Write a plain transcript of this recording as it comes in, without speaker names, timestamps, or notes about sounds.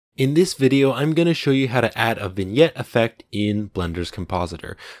In this video, I'm going to show you how to add a vignette effect in Blender's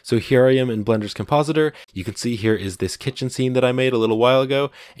Compositor. So here I am in Blender's Compositor. You can see here is this kitchen scene that I made a little while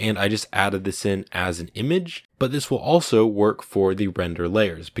ago, and I just added this in as an image. But this will also work for the render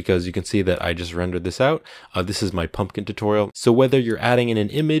layers because you can see that I just rendered this out. This is my pumpkin tutorial. So whether you're adding in an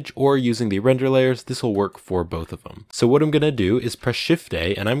image or using the render layers, this will work for both of them. So what I'm going to do is press Shift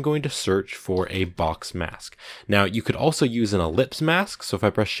A and I'm going to search for a box mask. Now you could also use an ellipse mask. So if I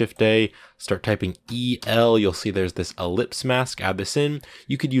press Shift A, start typing EL, you'll see there's this ellipse mask, add this in.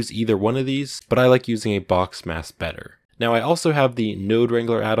 You could use either one of these, but I like using a box mask better. Now I also have the Node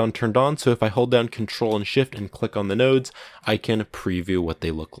Wrangler add-on turned on, so if I hold down Control and Shift and click on the nodes, I can preview what they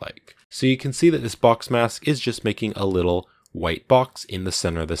look like. So you can see that this box mask is just making a little white box in the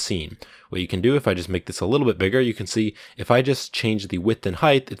center of the scene. What you can do, if I just make this a little bit bigger, you can see if I just change the width and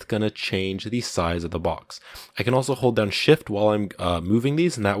height, it's going to change the size of the box. I can also hold down Shift while I'm moving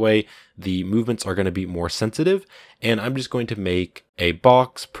these, and that way the movements are going to be more sensitive. And I'm just going to make a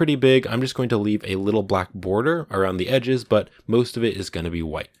box pretty big. I'm just going to leave a little black border around the edges, but most of it is going to be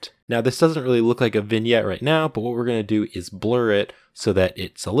white. Now this doesn't really look like a vignette right now, but what we're going to do is blur it so that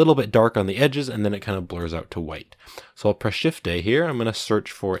it's a little bit dark on the edges and then it kind of blurs out to white. So I'll press Shift A here. I'm going to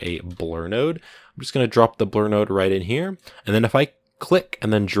search for a blur node. I'm just going to drop the blur node right in here. And then if I click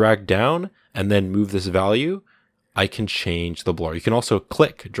and then drag down and then move this value, I can change the blur. You can also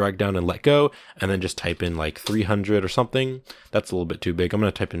click, drag down and let go, and then just type in like 300 or something. That's a little bit too big. I'm going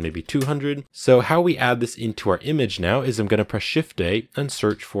to type in maybe 200. So how we add this into our image now is I'm going to press Shift A and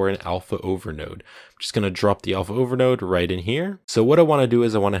search for an alpha over node. I'm just going to drop the alpha over node right in here. So what I want to do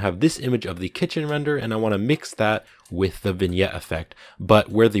is I want to have this image of the kitchen render and I want to mix that with the vignette effect. But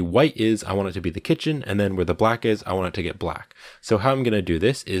where the white is, I want it to be the kitchen, and then where the black is, I want it to get black. So how I'm going to do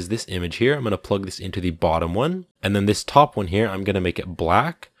this is this image here, I'm going to plug this into the bottom one, and then this top one here, I'm going to make it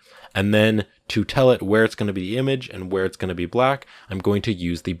black. And then to tell it where it's going to be the image and where it's going to be black, I'm going to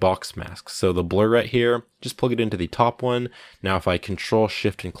use the box mask. So the blur right here, just plug it into the top one. Now if I Control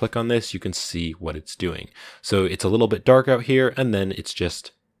Shift and click on this, you can see what it's doing. So it's a little bit dark out here, and then it's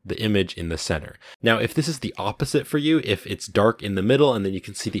just the image in the center. Now, if this is the opposite for you, if it's dark in the middle and then you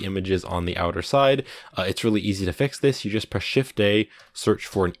can see the images on the outer side, it's really easy to fix this. You just press Shift A, search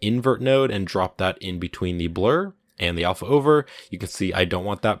for an invert node and drop that in between the blur and the alpha over. You can see I don't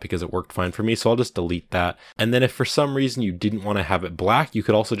want that because it worked fine for me, so I'll just delete that. And then if for some reason you didn't want to have it black, you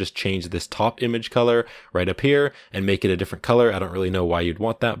could also just change this top image color right up here and make it a different color. I don't really know why you'd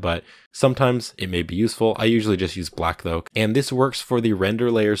want that, but sometimes it may be useful. I usually just use black though. And this works for the render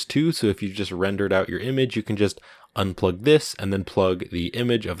layers too, so if you just rendered out your image, you can just unplug this and then plug the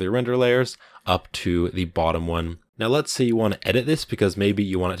image of the render layers up to the bottom one. Now let's say you want to edit this because maybe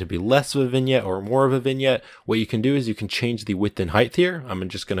you want it to be less of a vignette or more of a vignette. What you can do is you can change the width and height here. I'm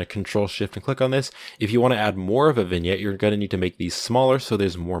just going to Control Shift and click on this. If you want to add more of a vignette, you're going to need to make these smaller so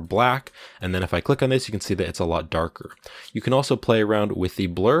there's more black. And then if I click on this, you can see that it's a lot darker. You can also play around with the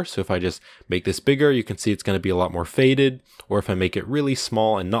blur. So if I just make this bigger, you can see it's going to be a lot more faded. Or if I make it really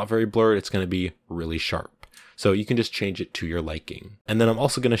small and not very blurred, it's going to be really sharp. So you can just change it to your liking. And then I'm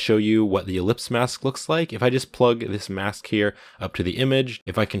also going to show you what the ellipse mask looks like. If I just plug this mask here up to the image,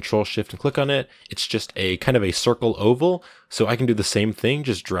 if I Control Shift and click on it, it's just a kind of a circle oval. So I can do the same thing,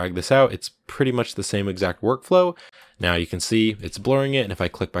 just drag this out. It's pretty much the same exact workflow. Now you can see it's blurring it, and if I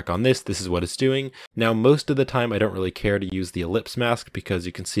click back on this, this is what it's doing. Now most of the time I don't really care to use the ellipse mask because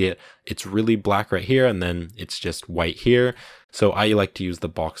you can see it's really black right here and then it's just white here. So I like to use the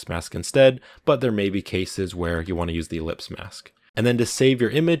box mask instead, but there may be cases where you want to use the ellipse mask. And then to save your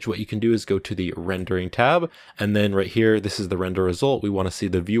image, what you can do is go to the rendering tab, and then right here, this is the render result. We want to see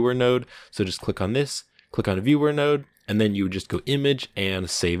the viewer node. So just click on this, click on viewer node, and then you just go image and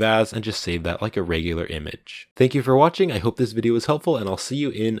save as, and just save that like a regular image. Thank you for watching. I hope this video was helpful, and I'll see you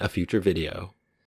in a future video.